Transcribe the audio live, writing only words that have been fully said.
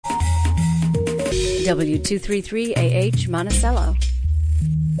W233AH Monticello.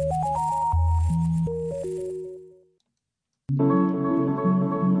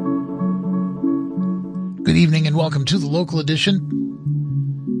 Good evening and welcome to the local edition.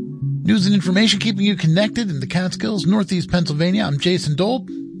 News and information keeping you connected in the Catskills, Northeast Pennsylvania. I'm Jason Dolb.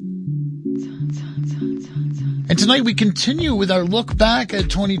 And tonight we continue with our look back at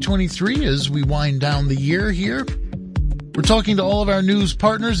 2023 as we wind down the year here. We're talking to all of our news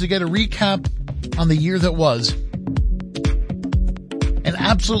partners to get a recap on the year that was. And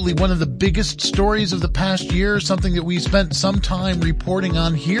absolutely one of the biggest stories of the past year, something that we spent some time reporting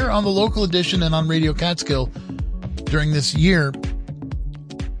on here on the local edition and on Radio Catskill during this year,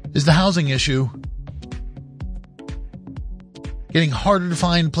 is the housing issue. Getting harder to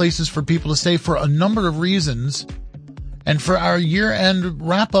find places for people to stay for a number of reasons. And for our year-end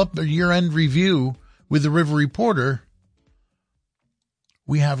wrap-up, or year-end review with the River Reporter,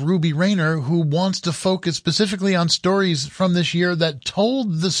 we have Ruby Rayner, who wants to focus specifically on stories from this year that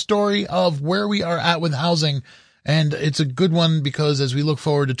told the story of where we are at with housing. And it's a good one because as we look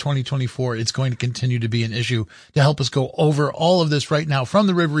forward to 2024, it's going to continue to be an issue. To help us go over all of this right now from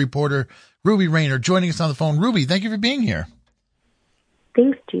the River Reporter, Ruby Rayner joining us on the phone. Ruby, thank you for being here.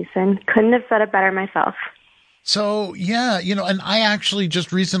 Thanks, Jason. Couldn't have said it better myself. So, yeah, and I actually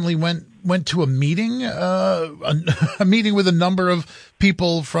just recently went to a meeting, a meeting with a number of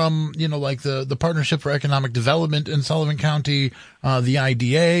people from, like the Partnership for Economic Development in Sullivan County, the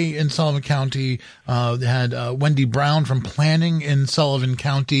IDA in Sullivan County, they had Wendy Brown from Planning in Sullivan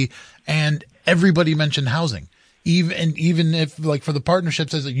County, and everybody mentioned housing. Even if, like, for the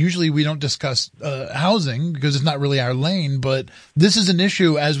partnerships, as usually we don't discuss housing because it's not really our lane, but this is an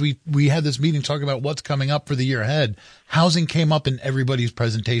issue as we had this meeting talking about what's coming up for the year ahead. Housing came up in everybody's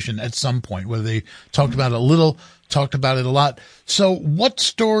presentation at some point, whether they talked about it a little, talked about it a lot. So what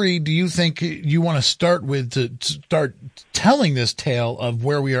story do you think you want to start with to start telling this tale of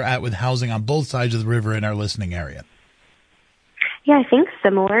where we are at with housing on both sides of the river in our listening area? Yeah, I think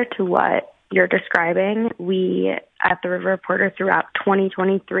similar to what you're describing, we at the River Reporter throughout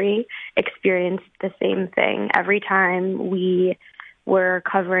 2023 experienced the same thing. Every time we were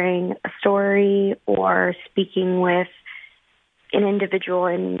covering a story or speaking with an individual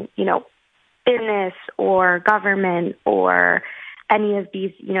in, business or government or any of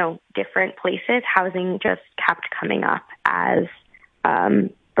these, different places, housing just kept coming up as a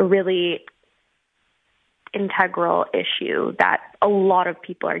really integral issue that a lot of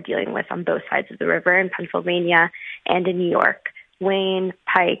people are dealing with on both sides of the river in Pennsylvania and in New York, Wayne,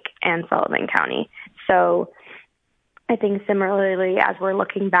 Pike, and Sullivan County. So I think similarly, as we're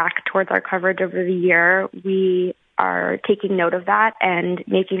looking back towards our coverage over the year, we are taking note of that and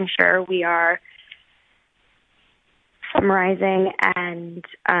making sure we are summarizing and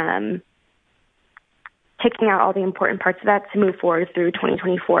picking out all the important parts of that to move forward through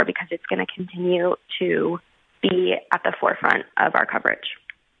 2024 because it's going to continue to be at the forefront of our coverage.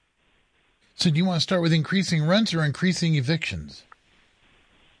 So do you want to start with increasing rents or increasing evictions?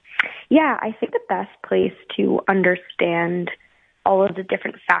 Yeah, I think the best place to understand all of the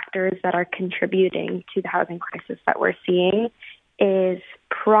different factors that are contributing to the housing crisis that we're seeing is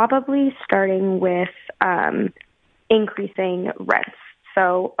probably starting with increasing rents.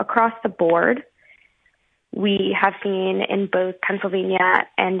 So across the board, we have seen in both Pennsylvania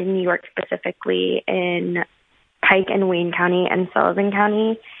and in New York specifically in Pike and Wayne County and Sullivan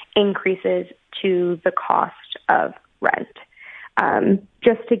County increases to the cost of rent.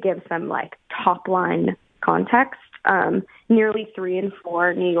 Just to give some top line context, nearly 3 in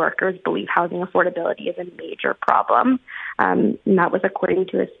 4 New Yorkers believe housing affordability is a major problem. And that was according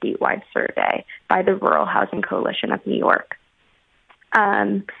to a statewide survey by the Rural Housing Coalition of New York.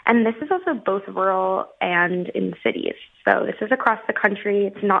 And this is also both rural and in cities. So this is across the country.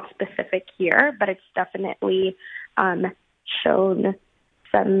 It's not specific here, but it's definitely shown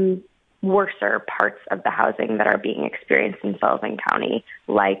some worser parts of the housing that are being experienced in Sullivan County,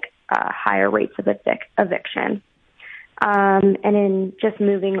 like higher rates of eviction. And in just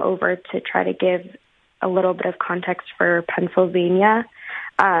moving over to try to give a little bit of context for Pennsylvania,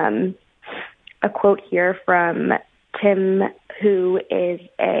 a quote here from Tim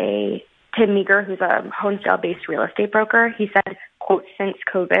Meager, who's a Honesdale-based real estate broker. He said, quote, since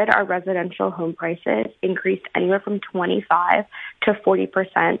COVID, our residential home prices increased anywhere from 25 to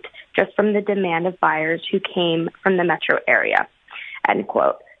 40% just from the demand of buyers who came from the metro area, end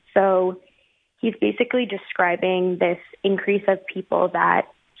quote. So he's basically describing this increase of people that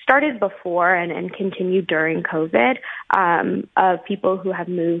started before and continued during COVID, of people who have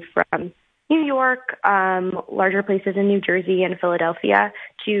moved from New York, larger places in New Jersey and Philadelphia,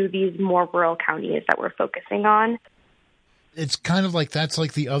 to these more rural counties that we're focusing on. It's kind of like that's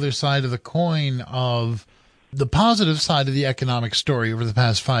like the other side of the coin of the positive side of the economic story over the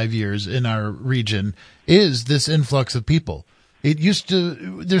past 5 years in our region is this influx of people. It used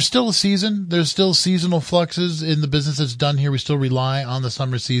to, there's still a season. There's still seasonal fluxes in the business that's done here. We still rely on the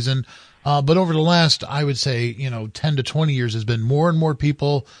summer season. But over the last, I would say, 10 to 20 years has been more and more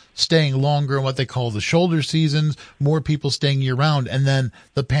people staying longer in what they call the shoulder seasons, more people staying year round. And then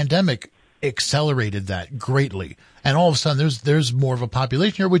the pandemic accelerated that greatly. And all of a sudden there's more of a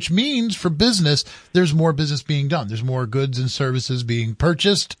population here, which means for business, there's more business being done. There's more goods and services being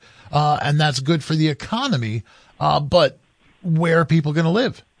purchased. And that's good for the economy. But where are people going to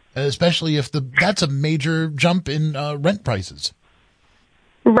live? Especially if that's a major jump in rent prices.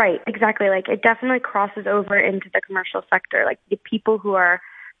 Right, exactly. Like it definitely crosses over into the commercial sector. Like the people who are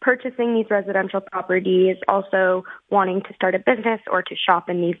purchasing these residential properties also wanting to start a business or to shop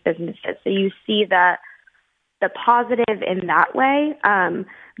in these businesses. So you see the positive in that way.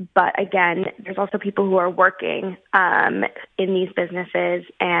 But again, there's also people who are working in these businesses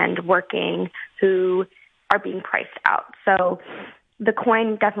and working who are being priced out. So the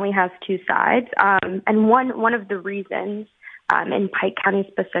coin definitely has two sides. And one of the reasons in Pike County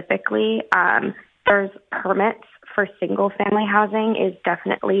specifically, there's permits for single-family housing is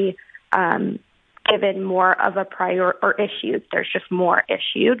definitely given more of a prior or issued. There's just more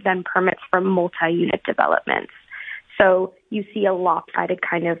issued than permits for multi-unit developments. So you see a lopsided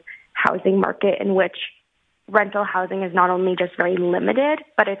kind of housing market in which rental housing is not only just very limited,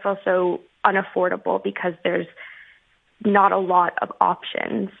 but it's also unaffordable because there's not a lot of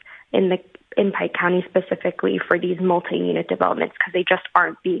options in Pike County specifically for these multi-unit developments because they just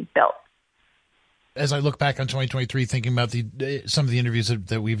aren't being built. As I look back on 2023, thinking about some of the interviews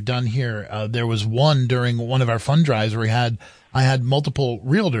that we've done here, there was one during one of our fund drives where I had multiple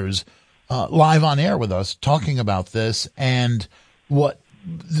realtors live on air with us talking about this. And what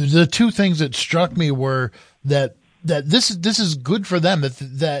the two things that struck me were that this is good for them,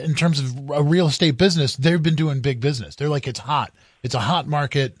 that in terms of a real estate business, they've been doing big business. They're like, it's hot. It's a hot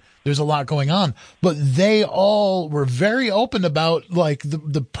market. There's a lot going on, but they all were very open about like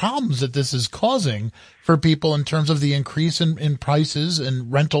the problems that this is causing for people in terms of the increase in prices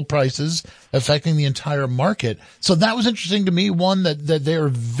and rental prices affecting the entire market. So that was interesting to me. One, that they're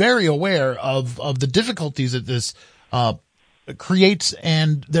very aware of the difficulties that this, creates,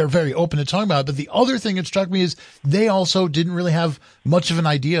 and they're very open to talking about it. But the other thing that struck me is they also didn't really have much of an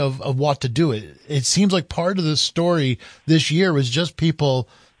idea of what to do. It seems like part of the story this year was just people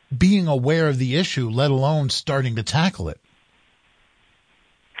being aware of the issue, let alone starting to tackle it.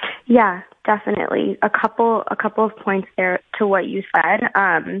 Yeah, definitely. A couple of points there to what you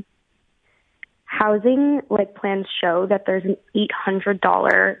said. Housing plans show that there's an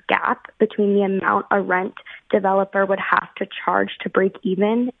 $800 gap between the amount a rent developer would have to charge to break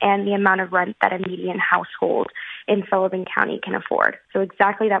even and the amount of rent that a median household in Sullivan County can afford. So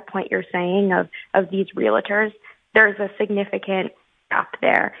exactly that point you're saying of these realtors, there's a significant gap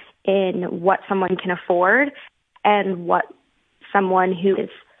there in what someone can afford and what someone who is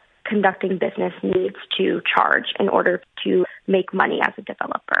conducting business needs to charge in order to make money as a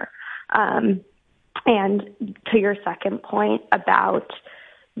developer. And to your second point about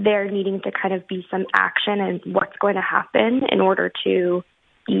there needing to kind of be some action and what's going to happen in order to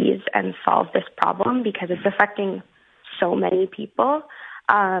ease and solve this problem because it's affecting so many people.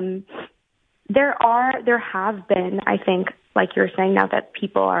 There have been, I think, like you're saying now, that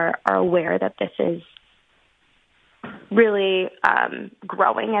people are aware that this is really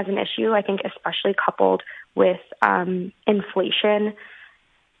growing as an issue. I think especially coupled with inflation,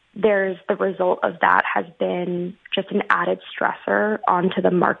 there's the result of that has been just an added stressor onto the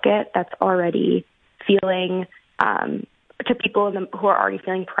market that's already feeling, to people who are already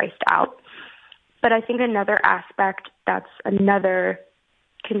feeling priced out. But I think another aspect that's another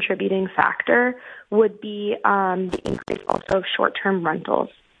contributing factor would be the increase also of short-term rentals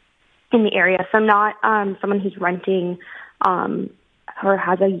in the area. So not someone who's renting or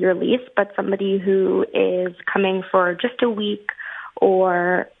has a year lease, but somebody who is coming for just a week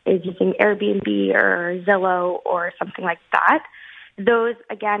or is using Airbnb or Zillow or something like that. Those,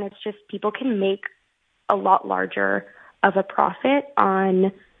 again, it's just people can make a lot larger of a profit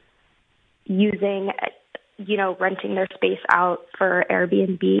on using, renting their space out for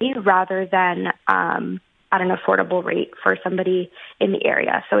Airbnb rather than at an affordable rate for somebody in the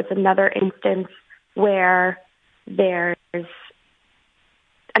area. So it's another instance where there's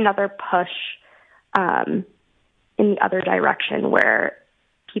another push in the other direction where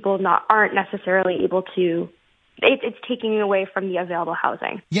people aren't necessarily able to. It's taking away from the available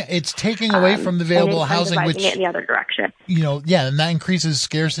housing. Yeah, it's taking away from the available housing, which it in the other direction. And that increases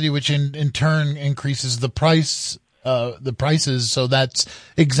scarcity, which in turn increases the prices. So that's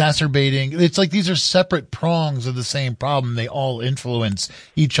exacerbating. It's like these are separate prongs of the same problem. They all influence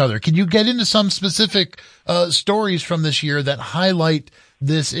each other. Can you get into some specific stories from this year that highlight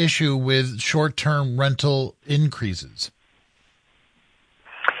this issue with short-term rental increases?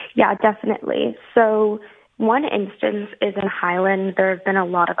 Yeah, definitely. So one instance is in Highland. There have been a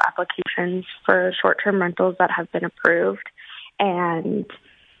lot of applications for short-term rentals that have been approved, and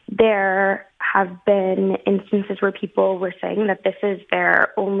there have been instances where people were saying that this is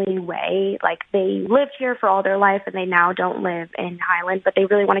their only way. Like, they lived here for all their life and they now don't live in Highland, but they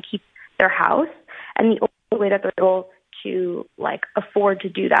really want to keep their house. And the only way that they're able to afford to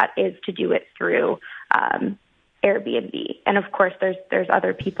do that is to do it through Airbnb. And of course, there's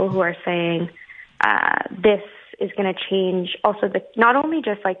other people who are saying this is going to change also not only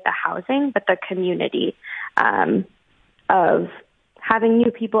just the housing, but the community of having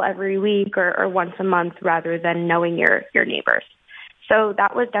new people every week or once a month rather than knowing your neighbors. So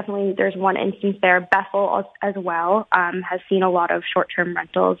that was definitely, there's one instance there. Bethel as well has seen a lot of short-term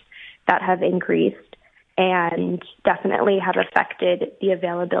rentals that have increased and definitely have affected the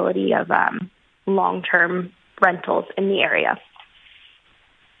availability of long-term rentals in the area.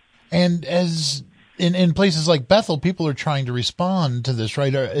 And as in places like Bethel, people are trying to respond to this,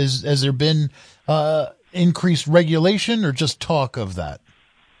 right? Has there been increased regulation or just talk of that?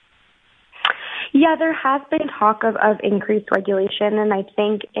 Yeah, there has been talk of increased regulation, and I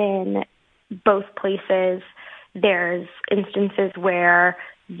think in both places there's instances where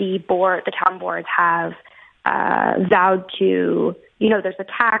the town boards have vowed to, there's a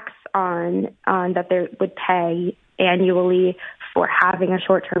tax on that they would pay annually for having a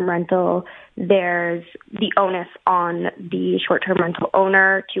short-term rental. There's the onus on the short-term rental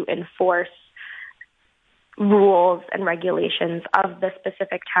owner to enforce rules and regulations of the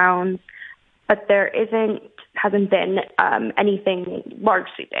specific towns, but there hasn't been anything large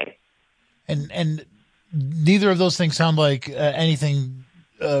sweeping. And neither of those things sound like anything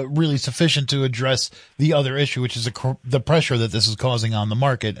really sufficient to address the other issue, which is the pressure that this is causing on the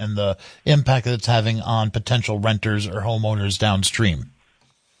market and the impact that it's having on potential renters or homeowners downstream.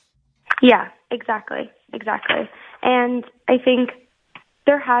 Yeah, exactly. And I think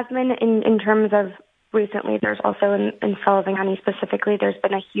there has been in terms of recently, there's also in Sullivan County specifically, there's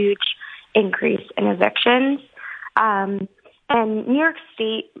been a huge increase in evictions. And New York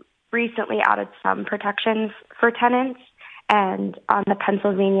State recently added some protections for tenants. And on the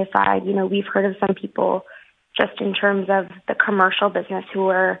Pennsylvania side, we've heard of some people just in terms of the commercial business who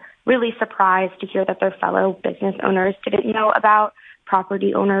were really surprised to hear that their fellow business owners didn't know about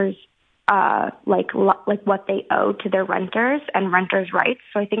property owners, like what they owe to their renters and renters' rights.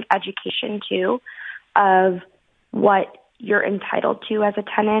 So I think education too of what you're entitled to as a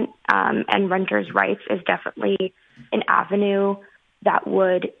tenant and renters' rights is definitely an avenue that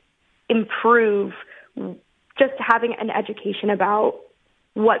would improve just having an education about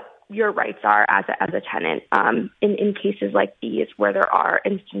what your rights are as a tenant in cases like these where there are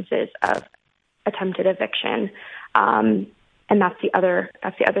instances of attempted eviction. And that's the other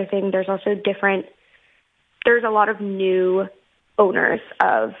thing. There's also there's a lot of new owners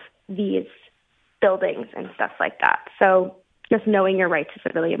of these buildings and stuff like that. So just knowing your rights is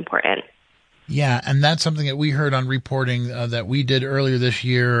really important. Yeah, and that's something that we heard on reporting that we did earlier this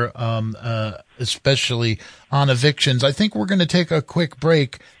year, especially on evictions. I think we're going to take a quick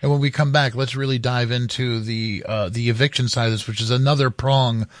break, and when we come back, let's really dive into the eviction side of this, which is another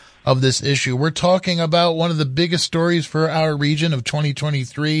prong of this issue. We're talking about one of the biggest stories for our region of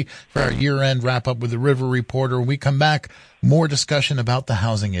 2023 for our year-end wrap-up with the River Reporter. When we come back, more discussion about the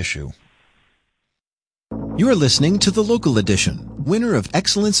housing issue. You're listening to The Local Edition, winner of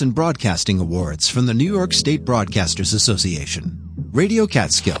Excellence in Broadcasting Awards from the New York State Broadcasters Association. Radio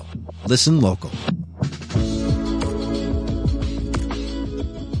Catskill. Listen local.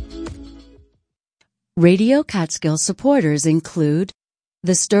 Radio Catskill supporters include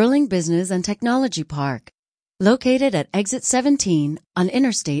the Sterling Business and Technology Park, located at Exit 17 on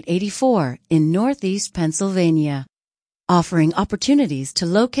Interstate 84 in Northeast Pennsylvania, offering opportunities to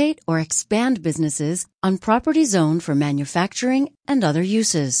locate or expand businesses on property zoned for manufacturing and other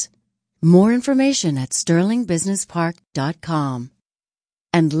uses. More information at sterlingbusinesspark.com.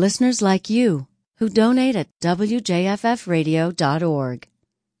 And listeners like you who donate at wjffradio.org.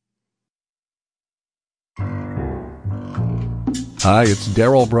 Hi, it's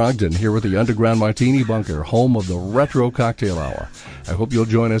Daryl Brogdon here with the Underground Martini Bunker, home of the Retro Cocktail Hour. I hope you'll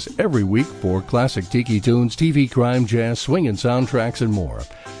join us every week for classic tiki tunes, TV crime, jazz, swinging soundtracks, and more.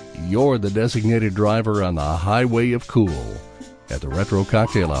 You're the designated driver on the highway of cool at the Retro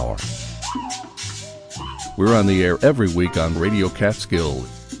Cocktail Hour. We're on the air every week on Radio Catskill.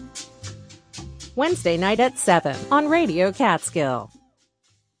 Wednesday night at 7 on Radio Catskill.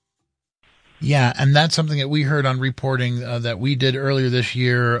 Yeah, and that's something that we heard on reporting that we did earlier this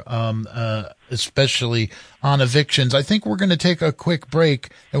year, especially on evictions. I think we're going to take a quick break,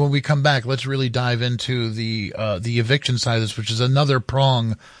 and when we come back, let's really dive into the eviction side of this, which is another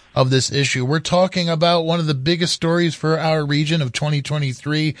prong of this issue. We're talking about one of the biggest stories for our region of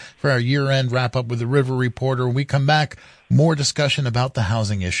 2023 for our year-end wrap-up with the River Reporter. When we come back, more discussion about the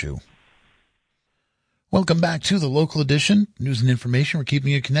housing issue. Welcome back to the local edition, news and information. We're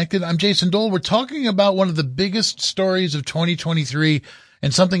keeping you connected. I'm Jason Dole. We're talking about one of the biggest stories of 2023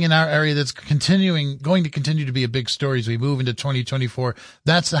 and something in our area that's going to continue to be a big story as we move into 2024.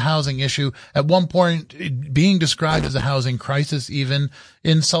 That's the housing issue. At one point being described as a housing crisis even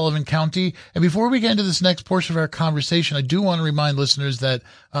in Sullivan County. And before we get into this next portion of our conversation, I do want to remind listeners that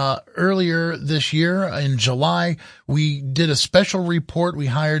earlier this year in July, we did a special report. We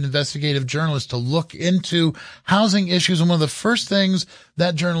hired investigative journalists to look into housing issues. And one of the first things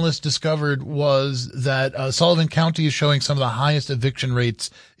that journalist discovered was that Sullivan County is showing some of the highest eviction rates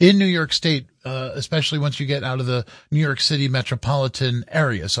in New York State, especially once you get out of the New York City metropolitan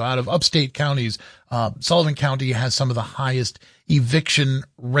area. So out of upstate counties, Sullivan County has some of the highest eviction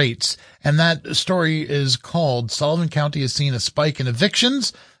rates. And that story is called Sullivan County has seen a spike in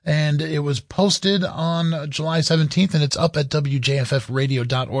evictions. And it was posted on July 17th, and it's up at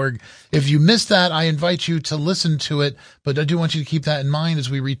wjffradio.org. If you missed that, I invite you to listen to it, but I do want you to keep that in mind as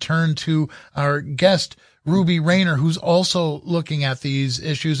we return to our guest, Ruby Rayner, who's also looking at these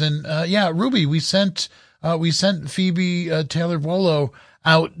issues. And Ruby, we sent Phoebe Taylor-Volo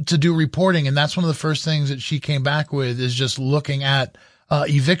out to do reporting, and that's one of the first things that she came back with is just looking at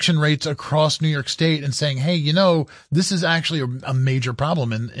eviction rates across New York State and saying, hey, this is actually a major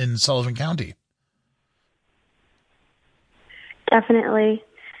problem in Sullivan County. Definitely.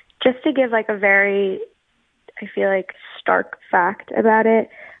 Just to give a very, I feel like, stark fact about it,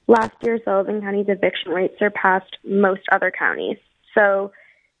 last year Sullivan County's eviction rate surpassed most other counties. So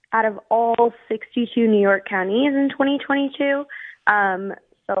out of all 62 New York counties in 2022,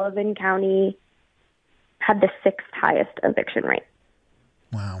 Sullivan County had the sixth highest eviction rate.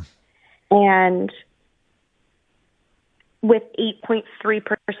 Wow. And with 8.3%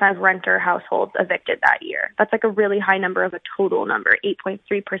 of renter households evicted that year. That's a really high number of a total number.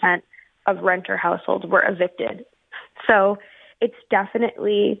 8.3% of renter households were evicted. So it's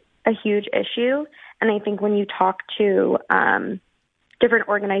definitely a huge issue. And I think when you talk to different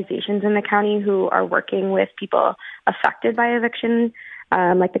organizations in the county who are working with people affected by eviction,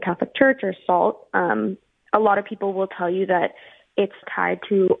 like the Catholic Church or SALT, a lot of people will tell you that it's tied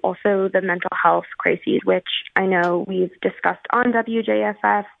to also the mental health crises, which I know we've discussed on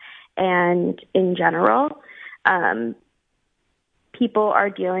WJFF and in general. People are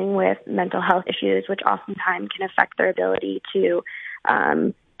dealing with mental health issues, which oftentimes can affect their ability to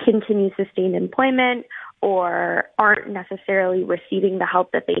continue sustained employment or aren't necessarily receiving the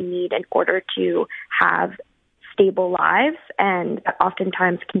help that they need in order to have stable lives, and that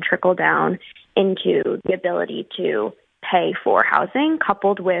oftentimes can trickle down into the ability to pay for housing,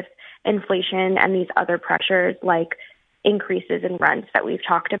 coupled with inflation and these other pressures like increases in rents that we've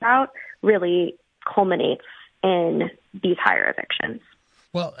talked about, really culminates in these higher evictions.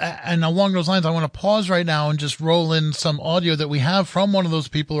 Well, and along those lines, I want to pause right now and just roll in some audio that we have from one of those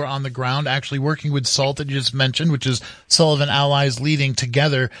people who are on the ground actually working with SALT that you just mentioned, which is Sullivan Allies Leading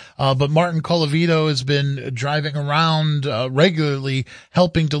Together. But Martin Colavito has been driving around regularly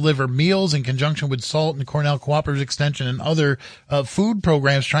helping deliver meals in conjunction with SALT and Cornell Cooperative Extension and other food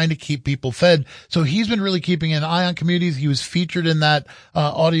programs trying to keep people fed. So he's been really keeping an eye on communities. He was featured in that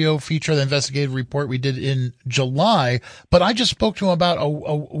audio feature, the investigative report we did in July. But I just spoke to him about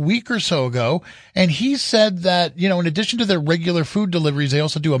a week or so ago, and he said that, in addition to their regular food deliveries, they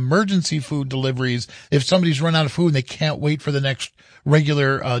also do emergency food deliveries if somebody's run out of food and they can't wait for the next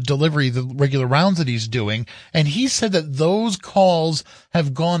regular delivery, the regular rounds that he's doing. And he said that those calls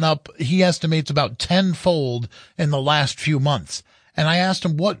have gone up, he estimates, about tenfold in the last few months. And I asked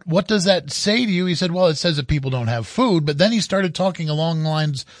him, what does that say to you? He said, well, it says that people don't have food. But then he started talking along the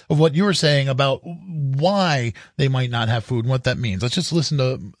lines of what you were saying about why they might not have food and what that means. Let's just listen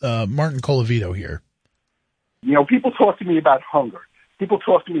to Martin Colavito here. People talk to me about hunger. People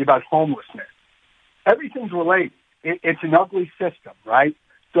talk to me about homelessness. Everything's related. it's an ugly system, right?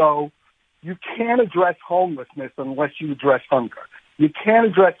 So you can't address homelessness unless you address hunger. You can't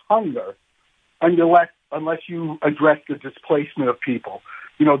address hunger unless you address the displacement of people.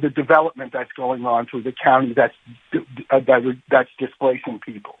 You know, the development that's going on through the county that's displacing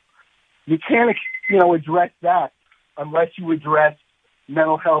people. You can't, address that unless you address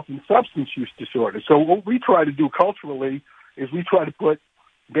mental health and substance use disorders. So what we try to do culturally is we try to put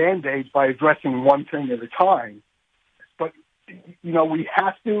Band-Aids by addressing one thing at a time. But, we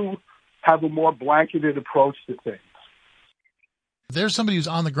have to have a more blanketed approach to things. There's somebody who's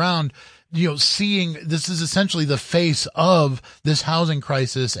on the ground, seeing this is essentially the face of this housing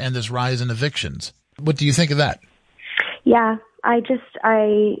crisis and this rise in evictions. What do you think of that? Yeah, I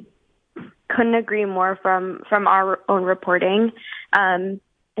couldn't agree more from our own reporting.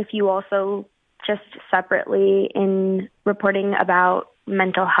 If you also just separately in reporting about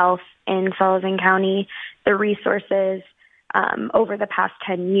mental health in Sullivan County, the resources over the past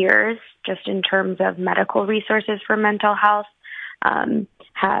 10 years, just in terms of medical resources for mental health,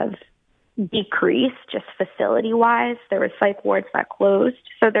 have decreased just facility-wise. There were psych wards that closed.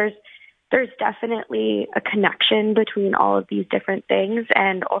 So there's definitely a connection between all of these different things,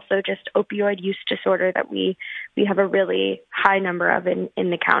 and also just opioid use disorder that we have a really high number of in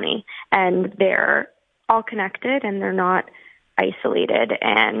the county. And they're all connected and they're not isolated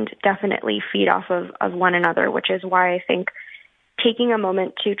and definitely feed off of one another, which is why I think taking a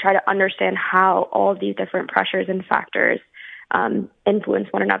moment to try to understand how all of these different pressures and factors influence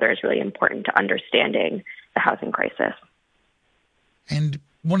one another is really important to understanding the housing crisis. And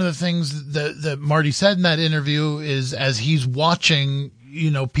one of the things that Marty said in that interview is, as he's watching,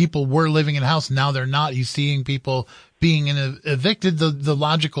 people were living in a house, now they're not. He's seeing people being evicted. The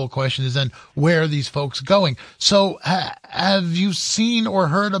logical question is then, where are these folks going? So have you seen or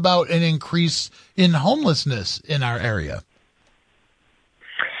heard about an increase in homelessness in our area?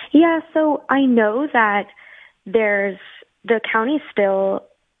 Yeah, so I know that the county still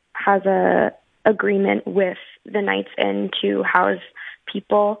has a agreement with the Knights Inn to house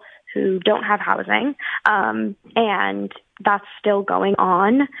people who don't have housing, and that's still going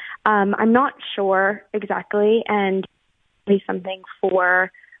on. I'm not sure exactly, and maybe something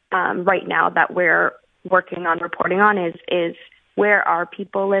for right now that we're working on reporting on is where are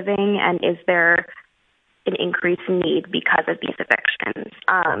people living, and is there an increase in need because of these evictions?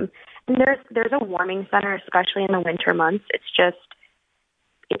 And there's a warming center, especially in the winter months.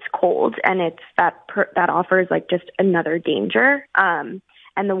 It's cold, and it's that offers like just another danger.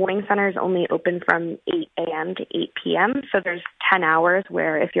 And the warming center is only open from 8 a.m. to 8 p.m. So there's 10 hours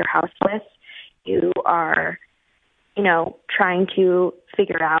where if you're houseless, you are, trying to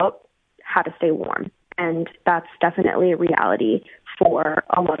figure out how to stay warm. And that's definitely a reality for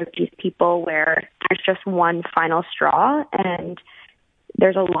a lot of these people, where there's just one final straw, and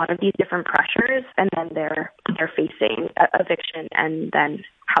there's a lot of these different pressures, and then they're facing eviction and then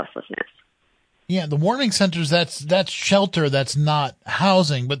houselessness. Yeah, the warming centers, that's shelter, that's not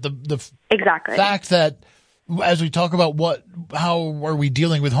housing. But the exactly fact that, as we talk about how are we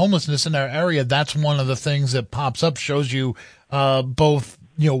dealing with homelessness in our area, that's one of the things that pops up, shows you both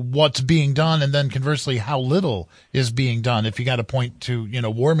what's being done, and then conversely how little is being done. If you got to point to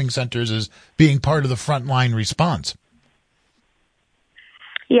warming centers as being part of the frontline response.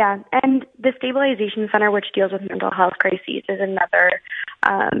 Yeah, and the Stabilization Center, which deals with mental health crises, is another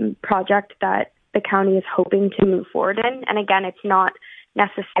project that the county is hoping to move forward in. And again, it's not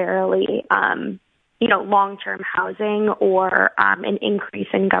necessarily, long-term housing or an increase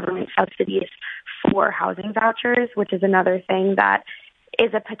in government subsidies for housing vouchers, which is another thing that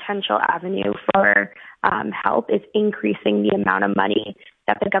is a potential avenue for help, is increasing the amount of money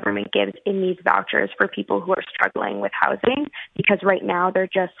that the government gives in these vouchers for people who are struggling with housing, because right now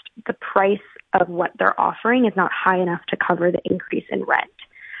the price of what they're offering is not high enough to cover the increase in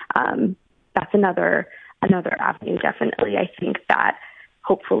rent. That's another avenue, definitely, I think, that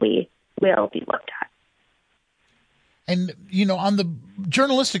hopefully will be looked at. And, on the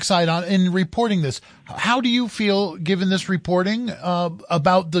journalistic side, in reporting this, how do you feel, given this reporting,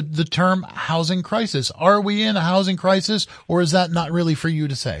 about the term housing crisis? Are we in a housing crisis, or is that not really for you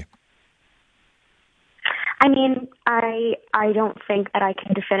to say? I mean, I don't think that I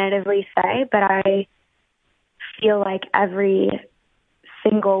can definitively say, but I feel like every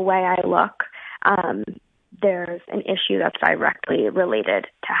single way I look, there's an issue that's directly related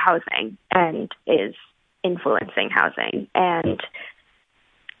to housing and is influencing housing, and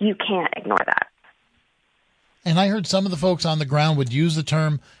you can't ignore that. And I heard some of the folks on the ground would use the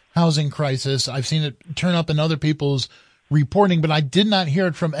term housing crisis. I've seen it turn up in other people's reporting, but I did not hear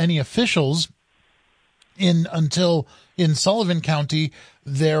it from any officials. until in Sullivan County,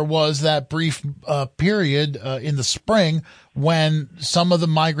 there was that brief period in the spring when some of the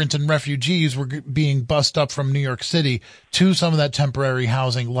migrants and refugees were being bussed up from New York City to some of that temporary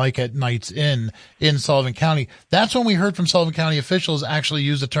housing, like at Knights Inn in Sullivan County. That's when we heard from Sullivan County officials actually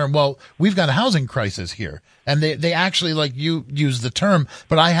use the term, well, we've got a housing crisis here. And they actually, like you, use the term,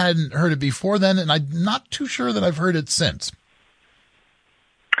 but I hadn't heard it before then, and I'm not too sure that I've heard it since.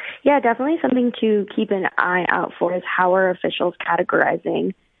 Yeah, definitely something to keep an eye out for is how are officials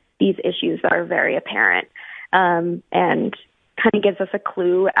categorizing these issues that are very apparent, and kind of gives us a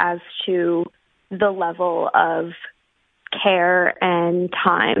clue as to the level of care and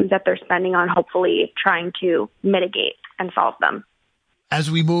time that they're spending on hopefully trying to mitigate and solve them. As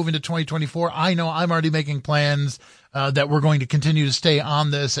we move into 2024, I know I'm already making plans that we're going to continue to stay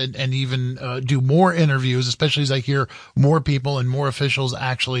on this and even do more interviews, especially as I hear more people and more officials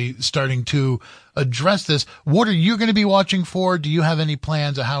actually starting to address this. What are you going to be watching for? Do you have any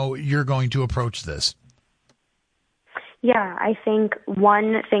plans of how you're going to approach this? Yeah, I think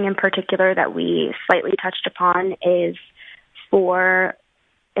one thing in particular that we slightly touched upon is for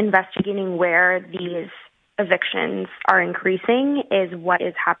investigating where these evictions are increasing is what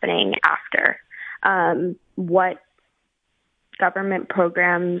is happening after. What government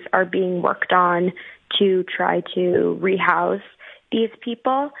programs are being worked on to try to rehouse these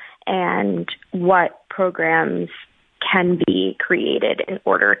people, and what programs can be created in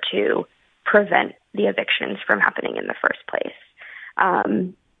order to prevent the evictions from happening in the first place.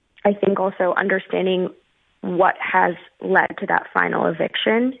 I think also understanding what has led to that final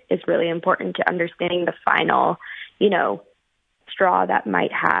eviction is really important to understanding the final, straw that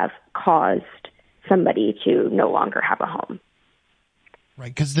might have caused somebody to no longer have a home. Right,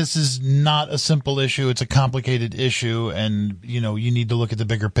 because this is not a simple issue. It's a complicated issue, and, you need to look at the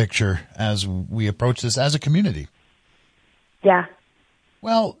bigger picture as we approach this as a community. Yeah.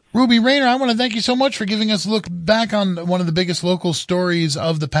 Well, Ruby Rayner, I want to thank you so much for giving us a look back on one of the biggest local stories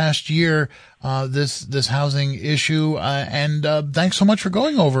of the past year, this housing issue, and thanks so much for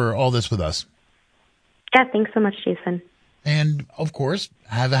going over all this with us. Yeah, thanks so much, Jason. And, of course,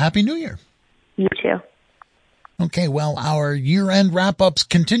 have a Happy New Year. You too. Okay, well, our year-end wrap-ups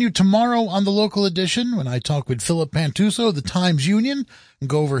continue tomorrow on the local edition when I talk with Philip Pantuso of the Times-Union and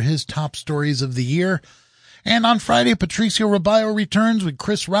go over his top stories of the year. And on Friday, Patricio Robayo returns with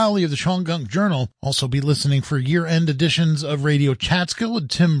Chris Rowley of the Shawangunk Journal. Also be listening for year-end editions of Radio Catskill with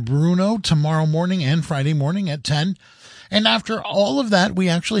Tim Bruno tomorrow morning and Friday morning at 10. And after all of that, we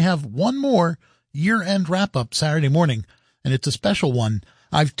actually have one more year-end wrap-up Saturday morning, and it's a special one.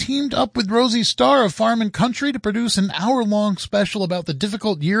 I've teamed up with Rosie Starr of Farm and Country to produce an hour-long special about the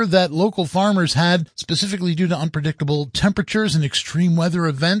difficult year that local farmers had, specifically due to unpredictable temperatures and extreme weather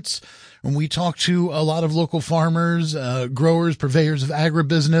events. And we talked to a lot of local farmers, growers, purveyors of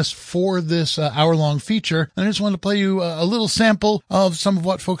agribusiness for this hour-long feature. And I just want to play you a little sample of some of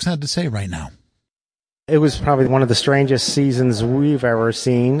what folks had to say right now. It was probably one of the strangest seasons we've ever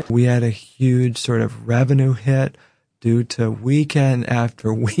seen. We had a huge sort of revenue hit due to weekend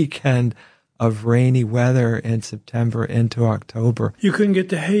after weekend of rainy weather in September into October. You couldn't get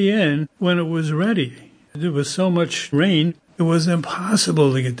the hay in when it was ready. There was so much rain, it was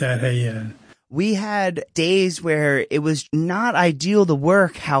impossible to get that hay in. We had days where it was not ideal to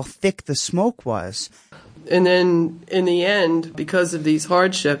work how thick the smoke was. And then in the end, because of these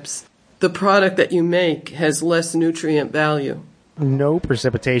hardships, the product that you make has less nutrient value. No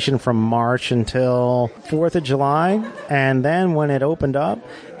precipitation from March until 4th of July, and then when it opened up,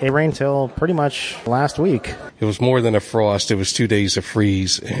 it rained till pretty much last week. It was more than a frost. It was 2 days of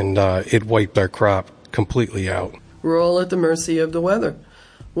freeze, and it wiped our crop completely out. We're all at the mercy of the weather,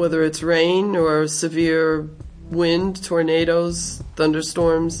 whether it's rain or severe wind, tornadoes,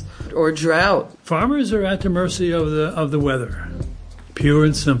 thunderstorms, or drought. Farmers are at the mercy of the weather, pure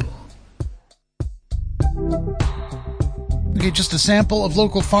and simple. Okay, just a sample of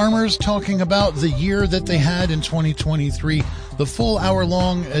local farmers talking about the year that they had in 2023. The full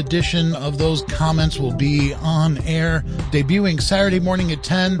hour-long edition of those comments will be on air, debuting Saturday morning at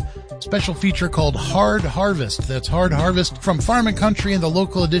 10. Special feature called Hard Harvest. That's Hard Harvest from Farm and Country in the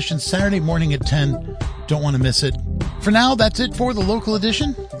local edition Saturday morning at 10. Don't want to miss it. For now, that's it for the local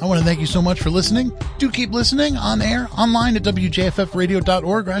edition. I want to thank you so much for listening. Do keep listening on air, online at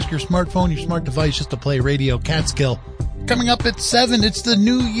wjffradio.org, or ask your smartphone, your smart device just to play Radio Catskill. Coming up at 7, it's the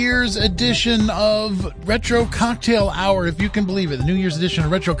New Year's edition of Retro Cocktail Hour, if you can believe it. The New Year's edition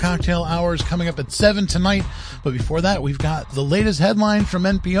of Retro Cocktail Hour is coming up at 7 tonight. But before that, we've got the latest headlines from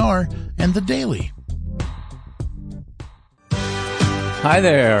NPR and The Daily. Hi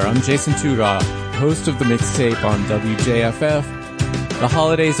there, I'm Jason Tudor. host of the mixtape on WJFF. The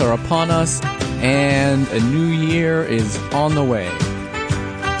holidays are upon us, and a new year is on the way.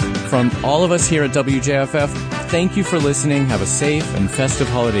 From all of us here at WJFF, thank you for listening. Have a safe and festive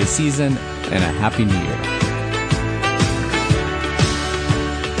holiday season, and a Happy New Year.